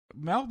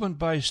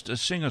Melbourne-based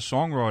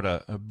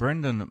singer-songwriter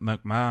Brendan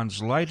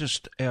McMahon's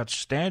latest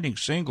outstanding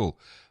single,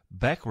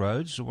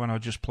 Backroads, the one I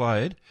just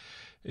played,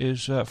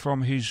 is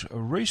from his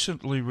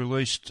recently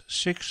released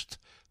sixth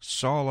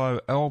solo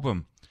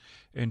album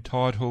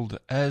entitled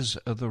As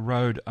the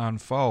Road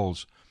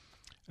Unfolds.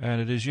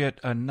 And it is yet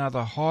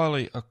another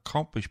highly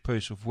accomplished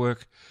piece of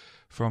work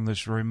from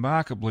this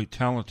remarkably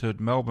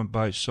talented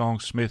Melbourne-based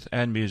songsmith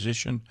and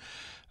musician.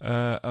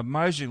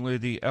 Amazingly,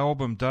 the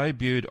album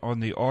debuted on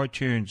the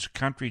iTunes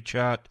country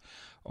chart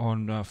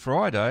on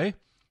Friday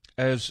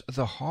as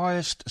the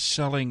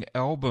highest-selling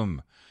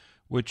album,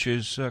 which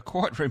is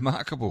quite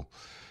remarkable.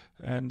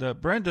 And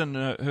Brendan,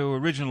 who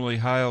originally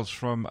hails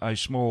from a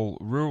small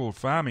rural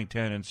farming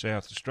town in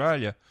South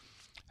Australia,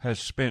 has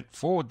spent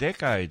 4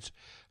 decades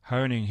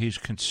honing his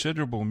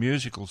considerable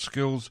musical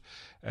skills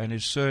and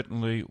is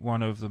certainly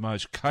one of the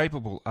most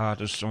capable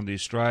artists on the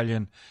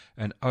Australian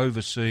and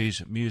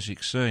overseas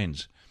music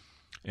scenes.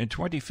 In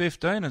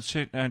 2015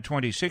 and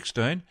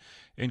 2016,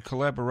 in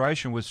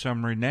collaboration with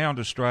some renowned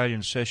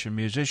Australian session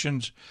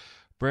musicians,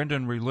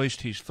 Brendan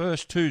released his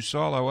first 2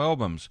 solo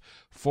albums,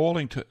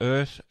 Falling to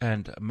Earth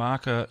and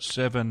Marker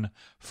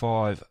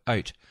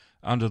 758,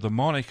 under the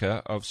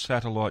moniker of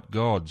Satellite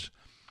Gods.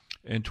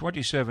 In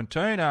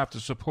 2017, after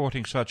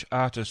supporting such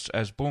artists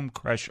as Boom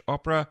Crash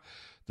Opera,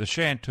 the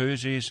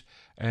Shantuzis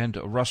and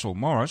Russell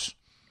Morris,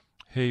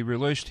 he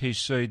released his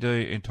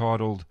CD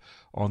entitled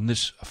On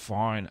This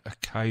Fine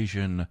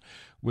Occasion,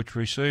 which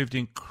received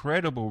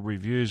incredible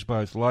reviews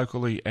both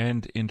locally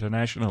and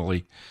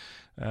internationally.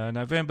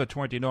 November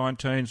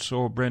 2019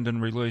 saw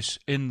Brendan release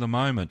In the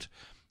Moment,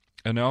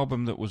 an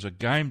album that was a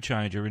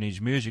game-changer in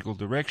his musical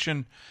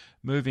direction,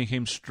 moving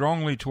him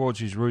strongly towards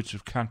his roots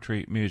of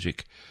country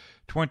music.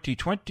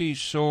 2020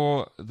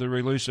 saw the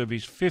release of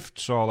his 5th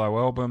solo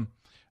album,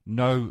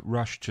 No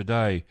Rush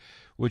Today,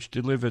 which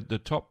delivered the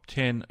top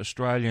 10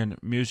 Australian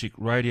music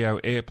radio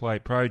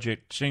airplay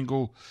project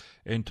single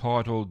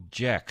entitled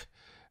Jack,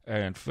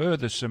 and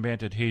further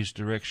cemented his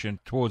direction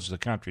towards the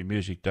country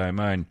music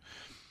domain.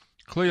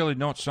 Clearly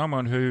not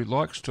someone who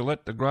likes to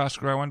let the grass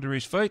grow under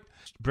his feet,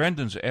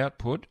 Brendan's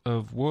output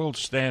of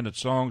world-standard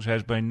songs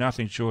has been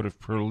nothing short of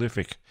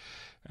prolific,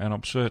 and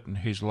I'm certain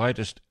his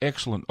latest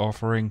excellent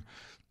offering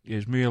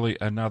is merely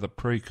another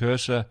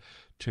precursor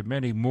to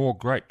many more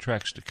great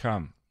tracks to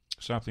come,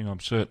 something I'm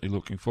certainly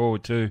looking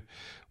forward to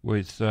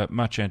with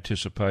much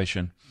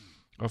anticipation.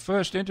 I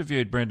first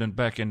interviewed Brendan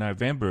back in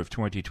November of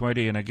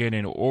 2020 and again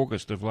in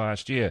August of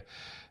last year,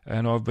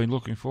 and I've been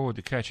looking forward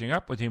to catching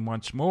up with him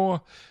once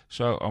more,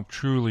 so I'm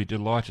truly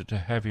delighted to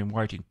have him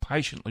waiting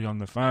patiently on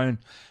the phone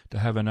to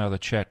have another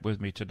chat with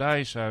me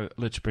today, so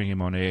let's bring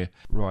him on air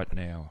right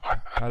now.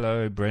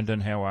 Hello,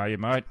 Brendan, how are you,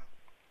 mate?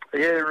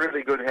 Yeah,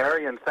 really good,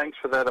 Harry, and thanks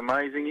for that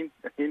amazing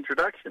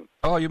introduction.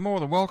 Oh, you're more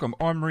than welcome.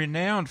 I'm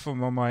renowned for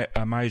my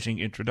amazing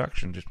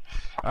introduction. Just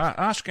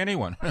ask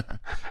anyone.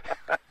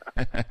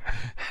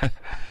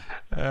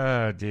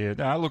 Oh dear.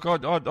 No, look, I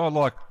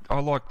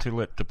like to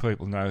let the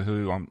people know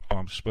who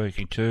I'm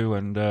speaking to,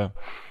 and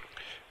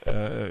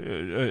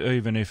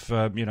even if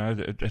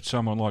it's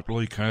someone like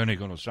Lee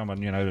Kernaghan or someone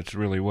that's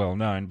really well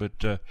known,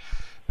 but.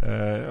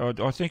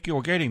 I think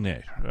you're getting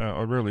there.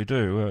 I really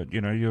do.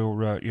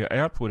 Your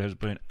output has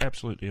been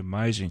absolutely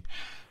amazing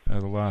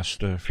the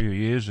last few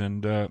years,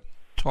 and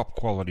top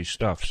quality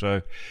stuff.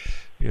 So,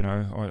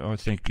 I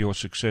think your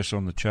success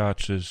on the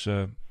charts is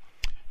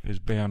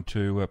bound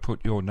to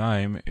put your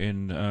name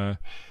in a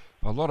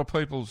lot of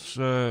people's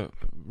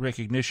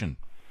recognition.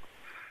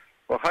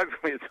 Well,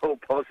 hopefully it's all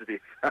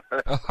positive.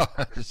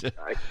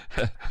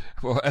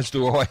 Well, as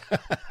do I.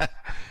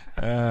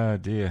 Oh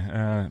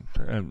dear.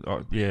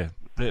 Yeah.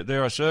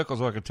 There are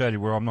circles, I can tell you,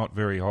 where I'm not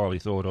very highly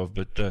thought of,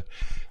 but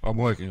I'm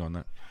working on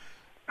that.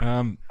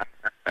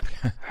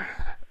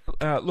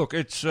 Look,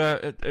 it's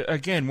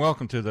again,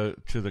 welcome to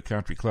the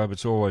Country Club.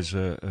 It's always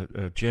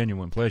a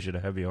genuine pleasure to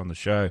have you on the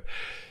show.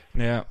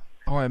 Now,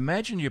 I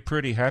imagine you're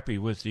pretty happy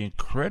with the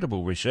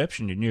incredible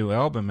reception your new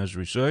album has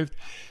received.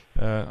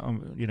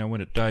 When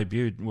it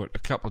debuted, a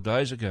couple of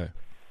days ago.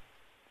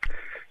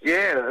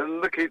 Yeah,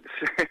 look,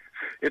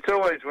 it's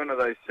always one of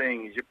those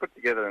things. You put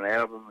together an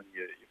album and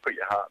you put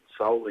your heart and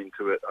soul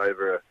into it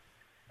over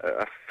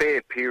a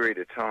fair period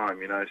of time,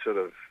 sort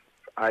of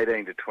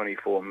 18 to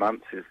 24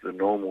 months is the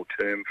normal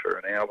term for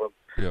an album.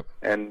 Yep.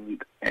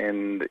 And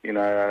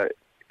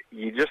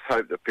you just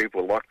hope that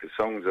people like the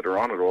songs that are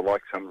on it or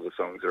like some of the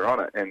songs that are on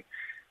it. And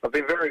I've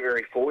been very,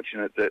 very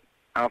fortunate that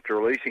after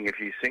releasing a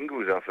few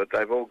singles off it,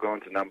 they've all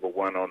gone to number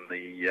 1 on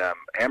the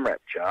AMRAP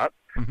chart,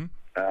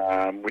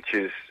 which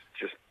is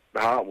just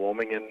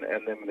heartwarming.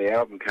 And then when the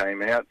album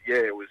came out,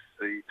 it was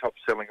the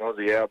top-selling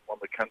Aussie album on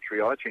the country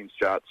iTunes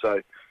chart.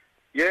 So,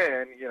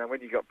 yeah, and,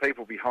 when you got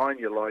people behind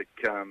you like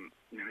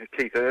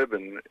Keith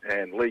Urban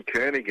and Lee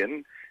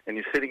Kernaghan, and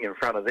you're sitting in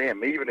front of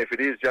them, even if it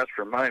is just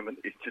for a moment,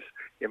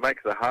 it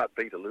makes the heart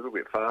beat a little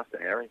bit faster,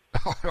 Harry.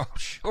 Oh, I'm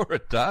sure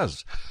it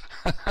does.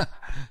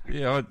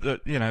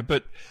 But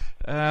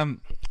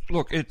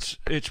look,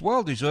 it's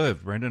well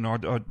deserved, Brendan.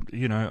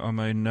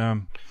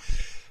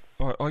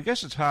 I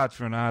guess it's hard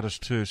for an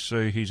artist to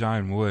see his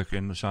own work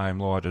in the same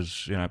light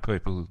as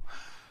people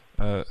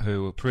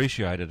who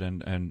appreciate it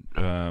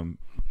and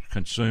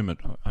consume it,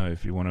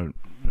 if you want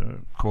to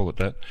call it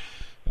that.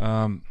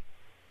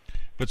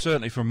 But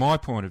certainly, from my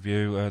point of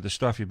view, the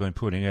stuff you've been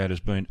putting out has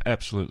been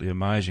absolutely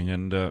amazing,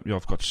 and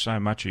I've got so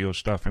much of your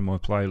stuff in my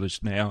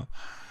playlist now.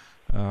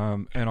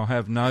 And I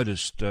have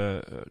noticed,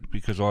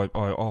 because I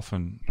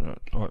often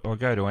I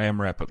go to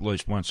AMRAP at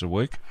least once a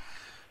week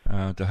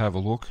to have a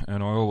look,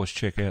 and I always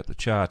check out the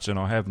charts, and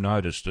I have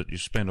noticed that you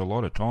spend a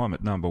lot of time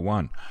at number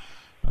one,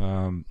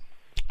 a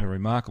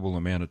remarkable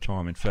amount of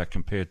time, in fact,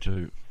 compared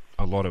to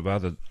a lot of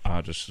other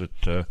artists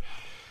that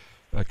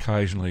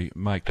occasionally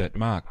make that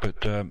mark.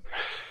 But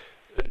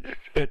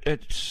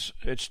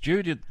it's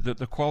due to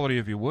the quality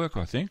of your work,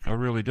 I think. I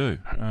really do,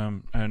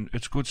 and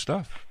it's good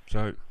stuff.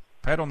 So,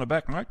 pat on the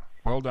back, mate.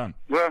 Well done.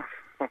 Well,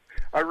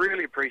 I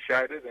really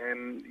appreciate it,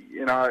 and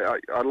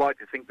I like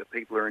to think that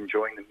people are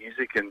enjoying the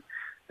music, and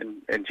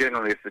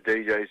generally, if the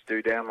DJs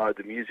do download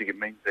the music, it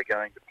means they're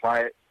going to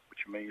play it,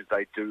 which means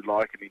they do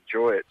like and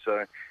enjoy it.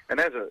 So, and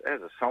as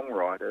a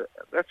songwriter,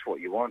 that's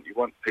what you want. You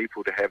want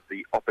people to have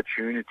the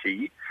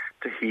opportunity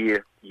to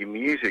hear your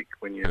music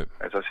when you,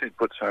 as I said,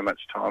 put so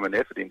much time and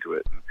effort into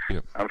it.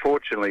 Yep.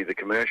 Unfortunately, the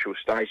commercial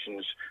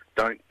stations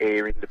don't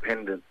air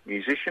independent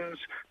musicians,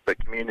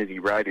 but community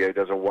radio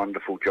does a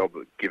wonderful job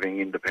of giving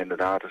independent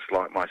artists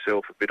like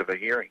myself a bit of a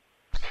hearing.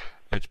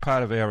 It's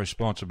part of our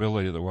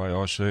responsibility, the way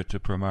I see it, to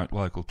promote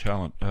local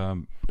talent,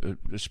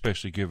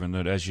 especially given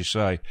that, as you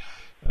say,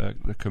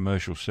 the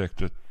commercial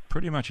sector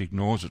pretty much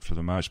ignores it for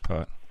the most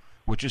part,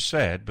 which is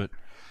sad, but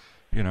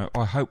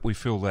I hope we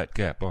fill that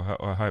gap.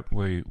 I hope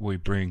we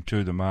bring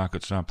to the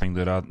market something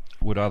that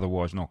would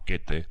otherwise not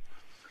get there.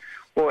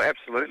 Well,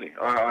 absolutely.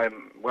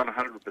 I'm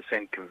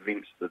 100%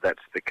 convinced that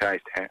that's the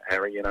case,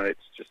 Harry. It's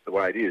just the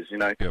way it is.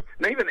 Yep.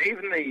 And even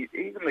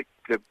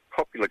the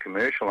popular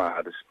commercial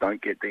artists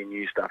don't get their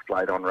new stuff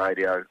played on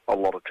radio a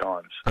lot of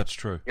times. That's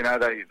true.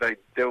 They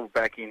delve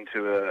back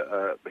into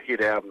a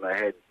hit album they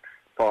had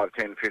 5,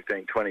 10,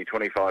 15, 20,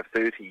 25,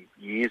 30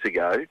 years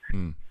ago,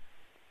 and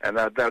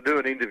they'll do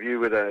an interview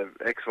with a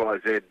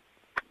XYZ,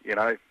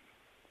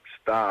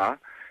 star,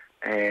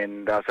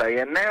 and they'll say,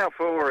 and now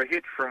for a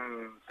hit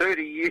from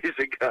 30 years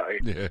ago.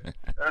 Yeah.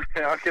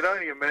 I could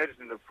only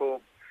imagine the poor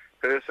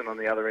person on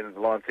the other end of the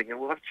line thinking,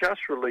 well, I've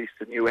just released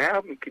a new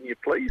album. Can you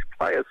please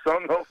play a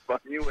song off my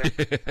new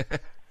album?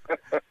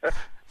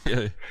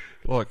 Yeah.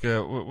 Like,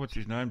 what's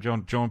his name?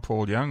 John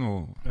Paul Young?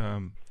 Or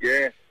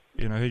yeah.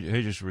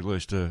 He just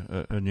released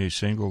a new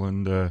single,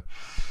 and I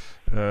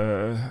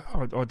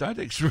don't think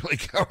it's really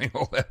going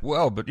all that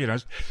well, but,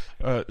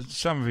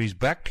 some of his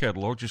back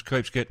catalogue just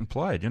keeps getting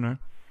played,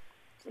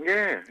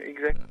 Yeah,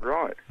 exactly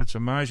right. It's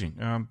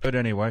amazing. But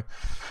anyway,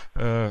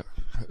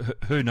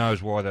 who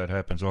knows why that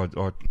happens?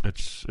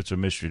 It's a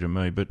mystery to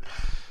me. But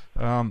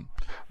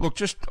look,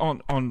 just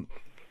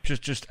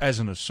just as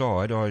an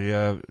aside,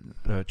 I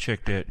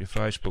checked out your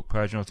Facebook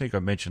page, and I think I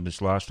mentioned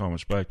this last time I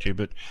spoke to you.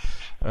 But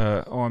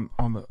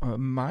I'm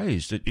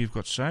amazed that you've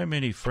got so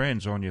many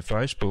friends on your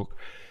Facebook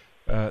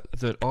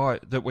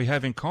that we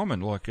have in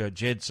common, like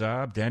Jed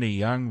Saab, Danny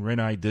Young,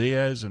 Rene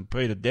Diaz, and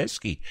Peter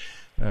Desky,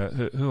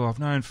 who I've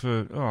known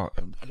for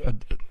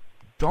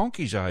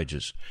donkey's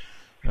ages.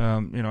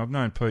 I've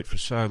known Pete for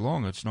so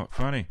long, it's not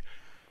funny.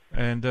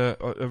 And a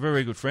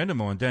very good friend of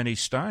mine, Danny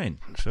Stain.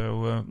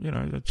 So,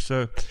 it's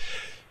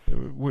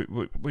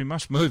we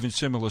must move in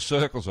similar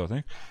circles, I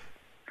think.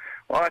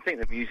 Well, I think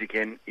the music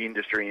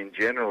industry in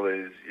general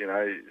is,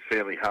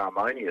 fairly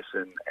harmonious,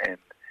 and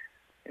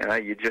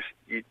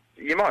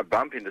you might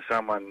bump into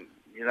someone,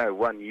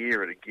 1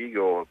 year at a gig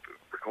or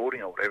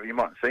recording or whatever. You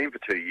might see him for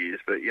 2 years,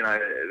 but,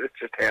 that's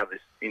just how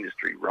this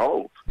industry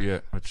rolls. Yeah,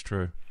 that's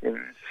true.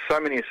 So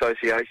many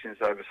associations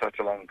over such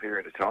a long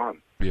period of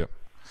time. Yeah.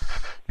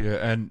 Yeah,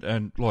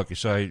 and like you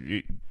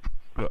say,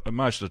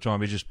 most of the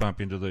time you just bump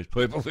into these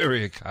people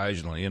very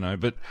occasionally,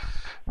 but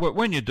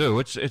when you do,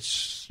 it's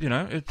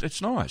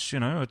nice,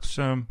 it's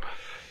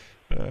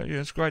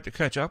it's great to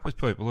catch up with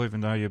people,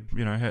 even though you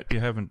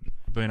haven't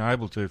been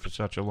able to for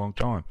such a long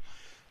time.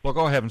 Like,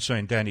 I haven't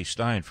seen Danny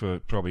Stain for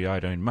probably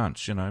 18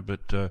 months,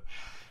 but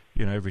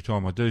every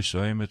time I do see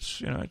him,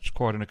 it's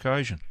quite an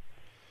occasion.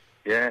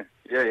 Yeah,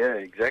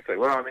 exactly.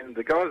 Well, I mean,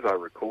 the guys I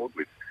record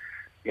with,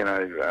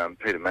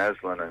 Peter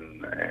Maslin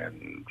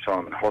and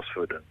Simon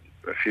Hosford and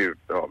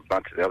a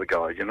bunch of the other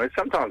guys,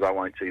 sometimes I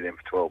won't see them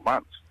for 12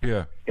 months.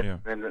 Yeah.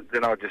 And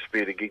then I'll just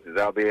be at a gig that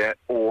they'll be at,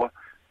 or,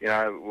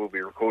 we'll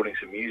be recording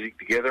some music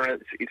together,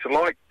 and it's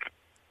like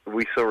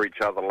we saw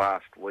each other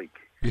last week.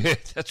 Yeah,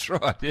 that's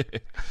right.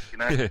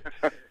 Yeah,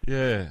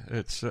 yeah.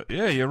 It's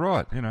you're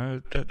right.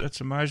 That's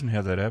amazing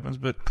how that happens.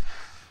 But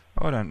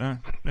I don't know.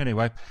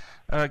 Anyway,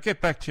 get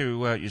back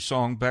to your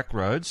song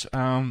 "Backroads."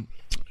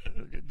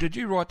 Did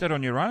you write that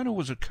on your own, or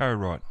was it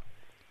co-write?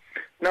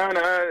 No.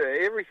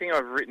 Everything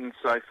I've written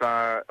so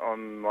far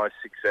on my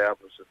 6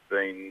 albums have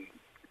been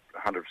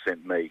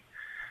 100% me.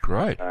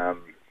 Great.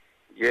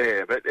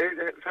 Yeah, but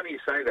it's funny you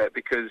say that,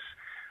 because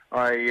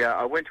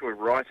I went to a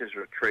writers'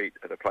 retreat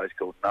at a place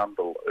called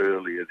Nundle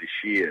earlier this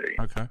year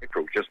in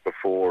April, just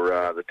before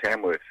the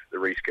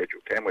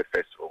rescheduled Tamworth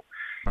Festival.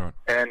 Right.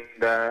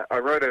 And I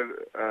wrote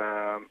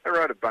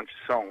a bunch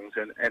of songs,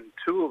 and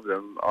two of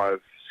them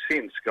I've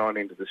since gone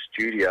into the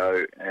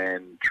studio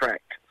and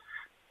tracked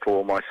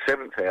for my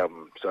 7th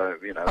album. So,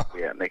 it'll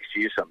be out next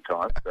year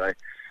sometime. So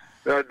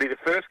that'd be the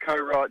first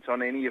co-writes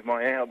on any of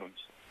my albums.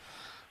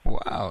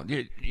 Wow.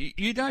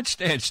 You don't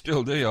stand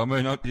still, do you? I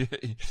mean,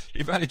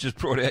 you've only just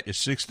brought out your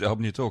 6th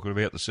album. You're talking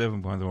about the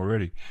 7th one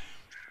already.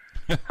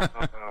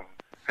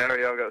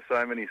 Harry, I've got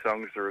so many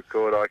songs to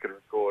record. I could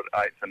record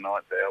 8th and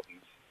 9th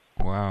albums.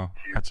 Wow,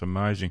 that's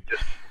amazing.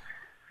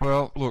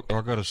 Well, look,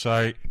 I've got to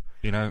say,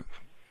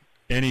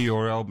 any of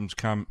your albums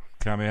come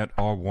out,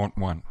 I want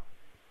one.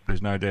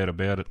 There's no doubt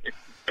about it.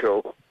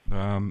 Cool.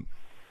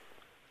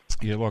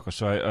 Yeah, like I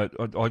say,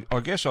 I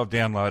guess I've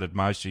downloaded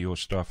most of your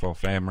stuff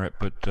off AMRAP,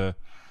 but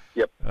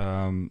yep.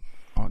 I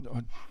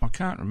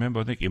can't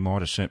remember. I think you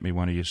might have sent me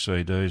one of your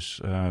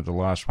CDs, the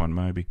last one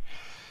maybe.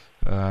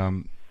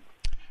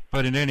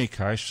 But in any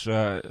case,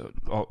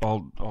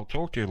 I'll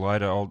talk to you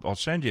later. I'll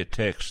send you a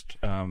text.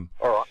 All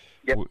right.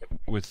 Yep.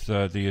 With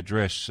the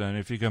address, and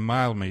if you can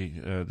mail me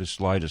this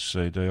latest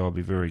CD, I'll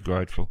be very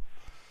grateful.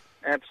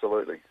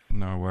 Absolutely.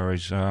 No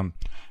worries.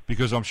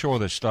 Because I'm sure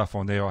there's stuff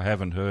on there I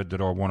haven't heard that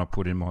I want to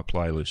put in my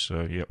playlist.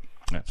 So, yep,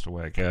 that's the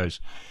way it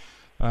goes.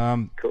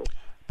 Cool.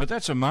 But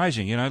that's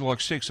amazing, like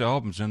 6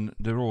 albums, and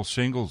they're all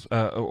singles,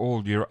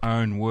 all your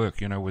own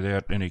work,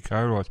 without any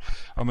co-writes.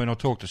 I mean, I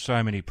talk to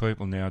so many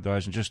people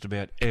nowadays, and just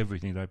about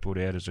everything they put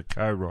out is a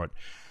co-write.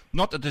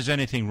 Not that there's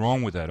anything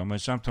wrong with that. I mean,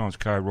 sometimes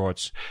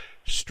co-writes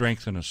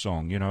strengthen a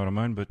song, you know what I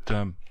mean? But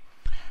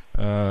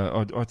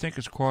I think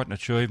it's quite an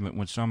achievement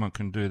when someone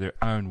can do their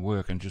own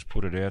work and just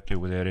put it out there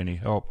without any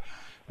help.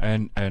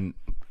 And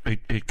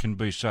it can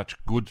be such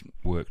good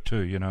work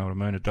too, you know what I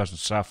mean? It doesn't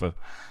suffer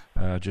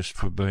just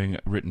for being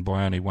written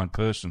by only one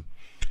person,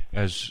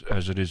 as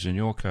it is in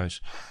your case.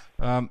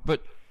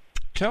 But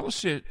tell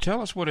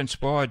us what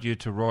inspired you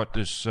to write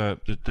this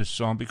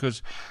song,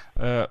 because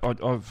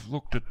I've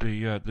looked at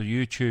the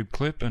YouTube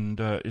clip,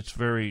 and it's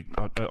very.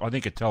 I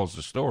think it tells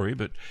the story,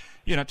 but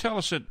tell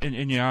us it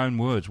in your own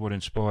words what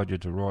inspired you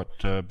to write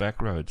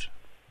Backroads.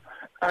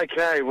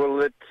 Okay,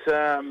 well,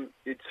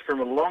 it's from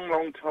a long,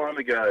 long time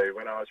ago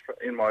when I was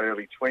in my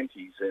early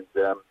 20s, and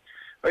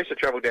I used to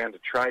travel down to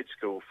trade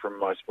school from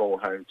my small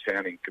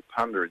hometown in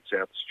Kapunda in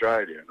South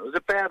Australia, and it was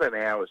about an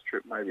hour's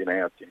trip, maybe an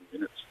hour, 10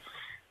 minutes,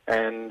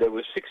 and it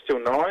was 6 till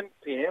 9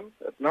 p.m.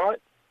 at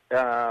night.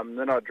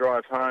 Then I'd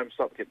drive home,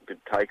 stop, get a bit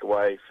of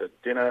takeaway for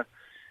dinner,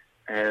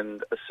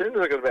 and as soon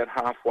as I got about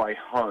halfway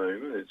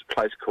home, there's a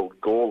place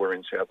called Gawler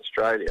in South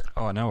Australia.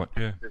 Oh, I know it,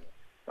 yeah.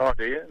 Oh,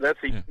 do you?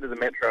 That's the end of the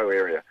metro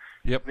area.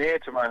 Yep. Near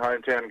to my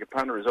hometown in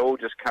Kapunda is all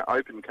just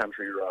open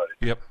country road.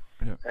 Yep.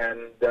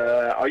 And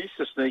I used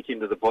to sneak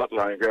into the bottle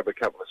and grab a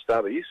couple of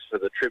stubbies for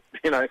the trip,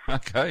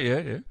 Okay,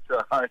 yeah.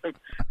 To home.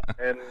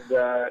 And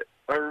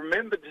I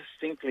remember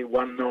distinctly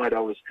one night I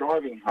was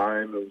driving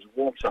home. It was a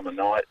warm summer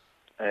night,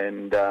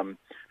 and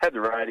had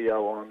the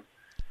radio on,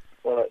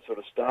 all that sort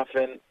of stuff.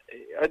 And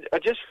I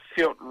just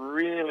felt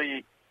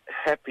really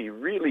happy,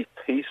 really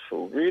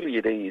peaceful, really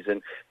at ease.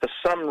 And for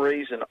some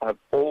reason, I've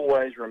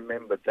always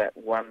remembered that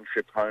one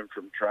trip home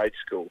from trade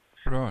school.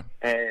 Right.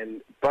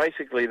 And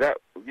basically that,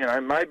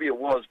 maybe it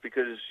was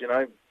because,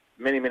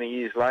 many, many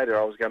years later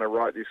I was going to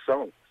write this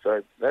song.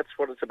 So that's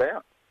what it's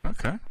about.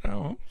 Okay.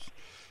 Well,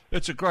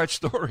 it's a great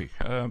story.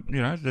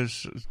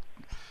 There's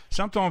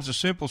sometimes the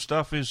simple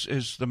stuff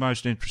is the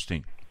most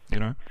interesting,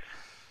 Yeah.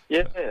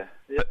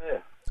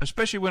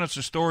 Especially when it's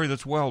a story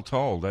that's well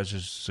told, as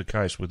is the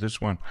case with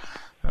this one.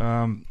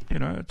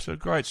 It's a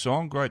great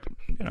song, great,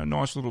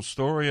 nice little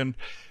story, and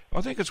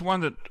I think it's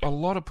one that a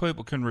lot of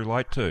people can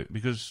relate to,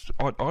 because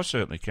I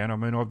certainly can. I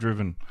mean, I've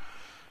driven,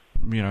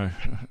 I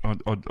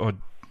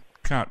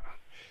can't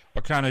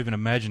even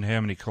imagine how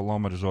many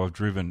kilometres I've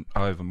driven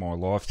over my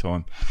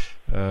lifetime,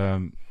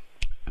 but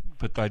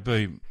it'd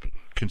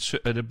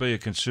be a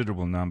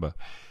considerable number,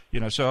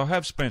 So I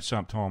have spent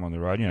some time on the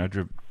road,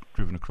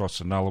 driven across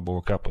the Nullarbor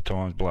a couple of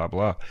times, blah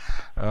blah.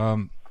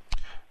 So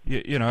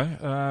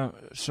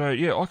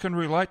I can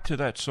relate to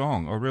that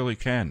song. I really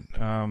can,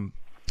 and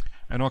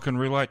I can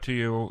relate to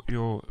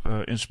your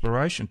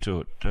inspiration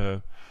to it.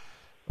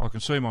 I can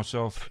see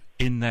myself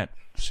in that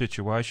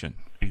situation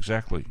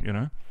exactly.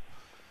 When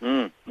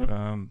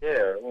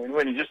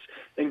you're just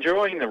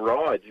enjoying the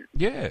ride,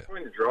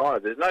 enjoying the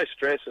drive. There's no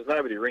stress. There's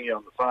nobody ringing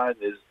on the phone.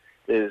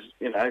 There's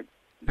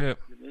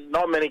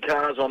not many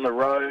cars on the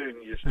road,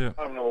 and you're just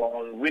driving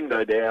along,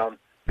 window down.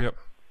 Yep.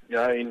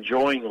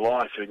 Enjoying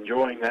life,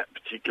 enjoying that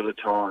particular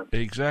time.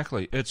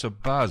 Exactly. It's a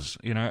buzz,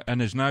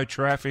 and there's no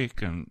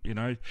traffic, and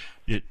the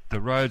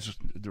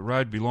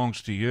road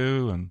belongs to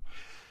you, and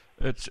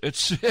it's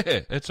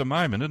a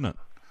moment, isn't it?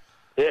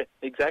 Yeah,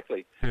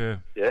 exactly. Yeah.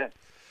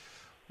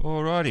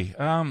 Alrighty.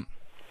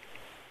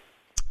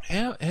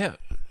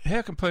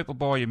 How can people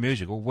buy your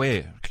music, or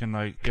where can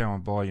they go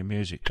and buy your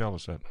music? Tell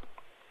us that.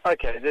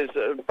 Okay, there's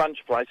a bunch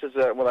of places.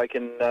 Well, they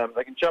can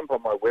jump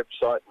on my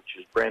website, which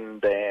is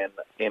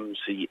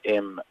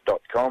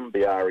brendanmcm.com,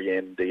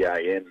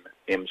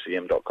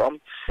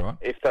 BRENDANMCM.com. Right.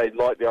 If they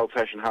like the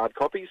old-fashioned hard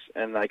copies,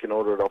 and they can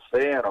order it off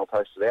there, and I'll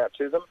post it out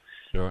to them.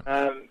 Right.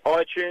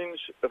 iTunes,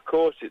 of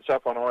course, it's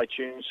up on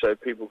iTunes, so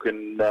people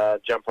can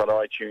jump on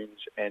iTunes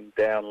and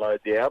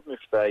download the album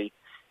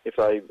if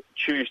they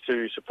choose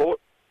to support,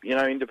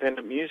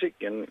 independent music.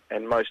 And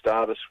most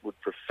artists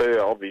would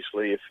prefer,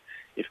 obviously,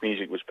 if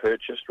music was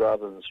purchased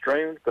rather than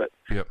streamed. But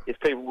Yep. if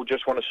people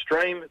just want to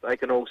stream, they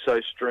can also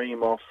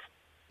stream off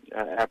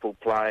Apple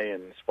Play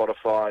and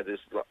Spotify. There's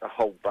a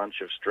whole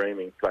bunch of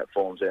streaming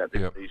platforms out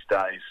there Yep. these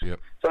days.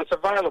 Yep. So it's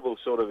available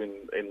sort of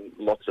in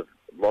lots of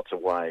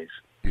ways.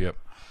 Yep.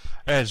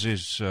 As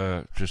is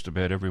just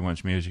about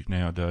everyone's music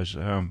nowadays.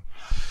 Yeah.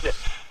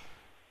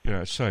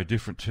 It's so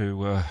different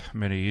to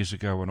many years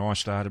ago when I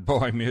started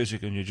buying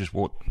music, and you just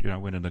went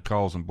into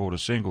Coles and bought a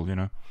single,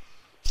 Yeah.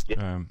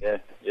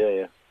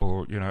 Yeah.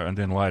 Or and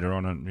then later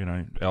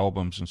on,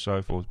 albums and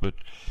so forth. But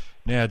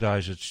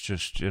nowadays, it's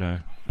just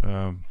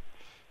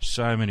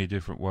so many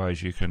different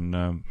ways you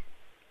can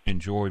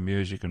enjoy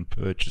music and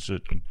purchase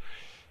it, and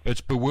it's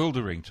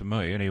bewildering to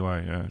me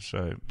anyway.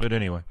 But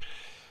anyway,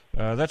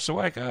 that's the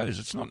way it goes.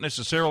 It's not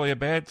necessarily a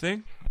bad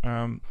thing.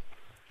 No,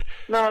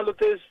 look,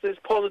 there's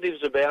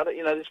positives about it.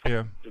 There's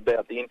positives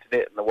about the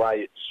internet and the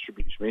way it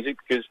distributes music,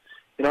 because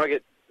I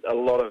get a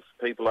lot of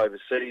people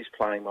overseas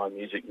playing my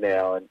music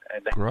now, and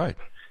Great.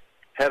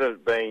 had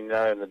it been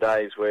in the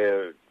days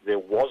where there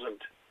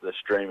wasn't the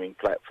streaming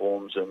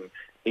platforms and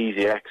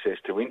easy access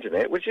to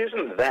internet, which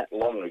isn't that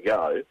long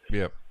ago,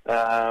 Yep.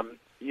 then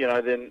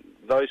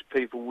those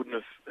people wouldn't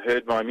have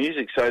heard my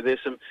music. So there's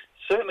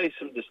certainly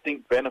some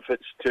distinct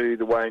benefits to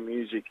the way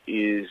music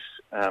is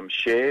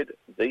shared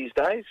these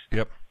days.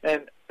 Yep.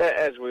 And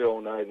as we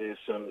all know, there's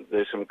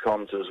some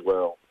cons as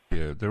well.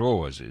 Yeah, there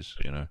always is.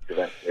 To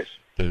that, yes.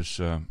 There's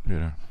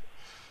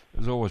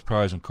there's always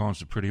pros and cons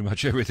to pretty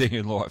much everything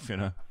in life.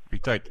 You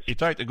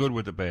take the good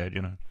with the bad.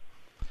 Of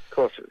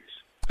course it is.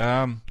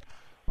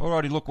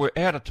 Alrighty, look, we're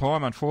out of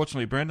time,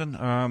 unfortunately, Brendan.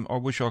 I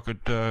wish I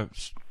could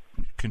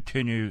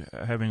continue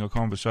having a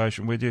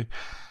conversation with you.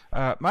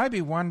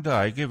 Maybe one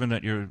day, given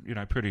that you're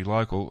pretty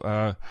local,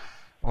 I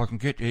can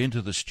get you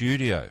into the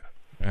studio,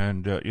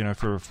 and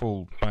for a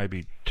full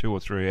maybe 2 or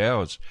 3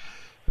 hours,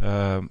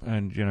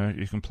 and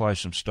you can play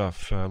some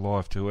stuff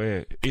live to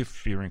air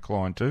if you're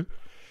inclined to.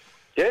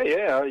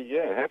 Yeah.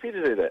 Happy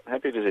to do that.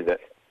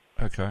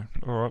 Okay,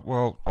 all right.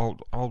 Well,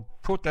 I'll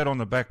put that on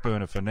the back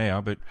burner for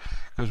now, but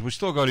because we've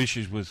still got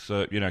issues with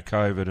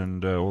COVID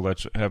and all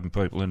that, having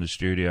people in the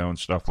studio and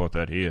stuff like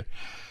that here.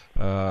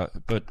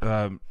 But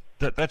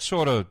that's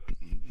sort of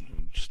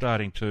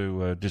starting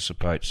to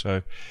dissipate.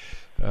 So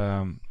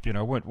when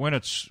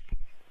it's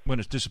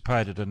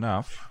dissipated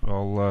enough,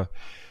 I'll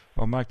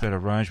make that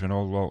arrangement.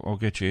 I'll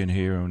get you in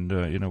here, and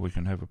we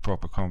can have a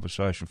proper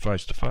conversation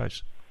face to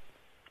face.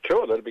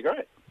 Sure, that'd be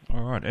great.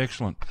 All right,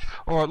 excellent.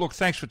 All right, look,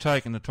 thanks for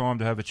taking the time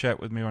to have a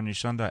chat with me on your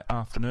Sunday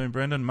afternoon,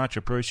 Brendan. Much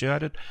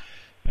appreciated.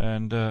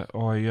 And I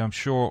am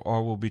sure I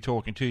will be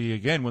talking to you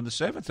again when the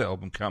 7th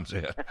album comes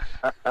out.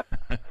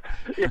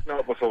 If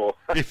not before.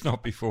 If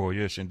not before,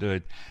 yes,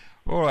 indeed.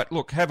 All right,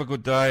 look, have a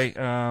good day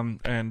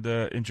and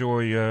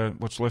enjoy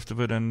what's left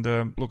of it, and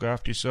look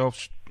after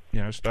yourself,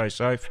 stay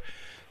safe,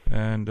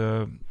 and,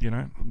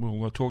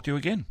 we'll talk to you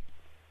again.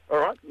 All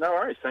right, no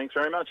worries. Thanks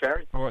very much,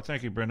 Harry. All right,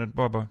 thank you, Brendan.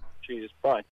 Bye-bye. Cheers. Bye.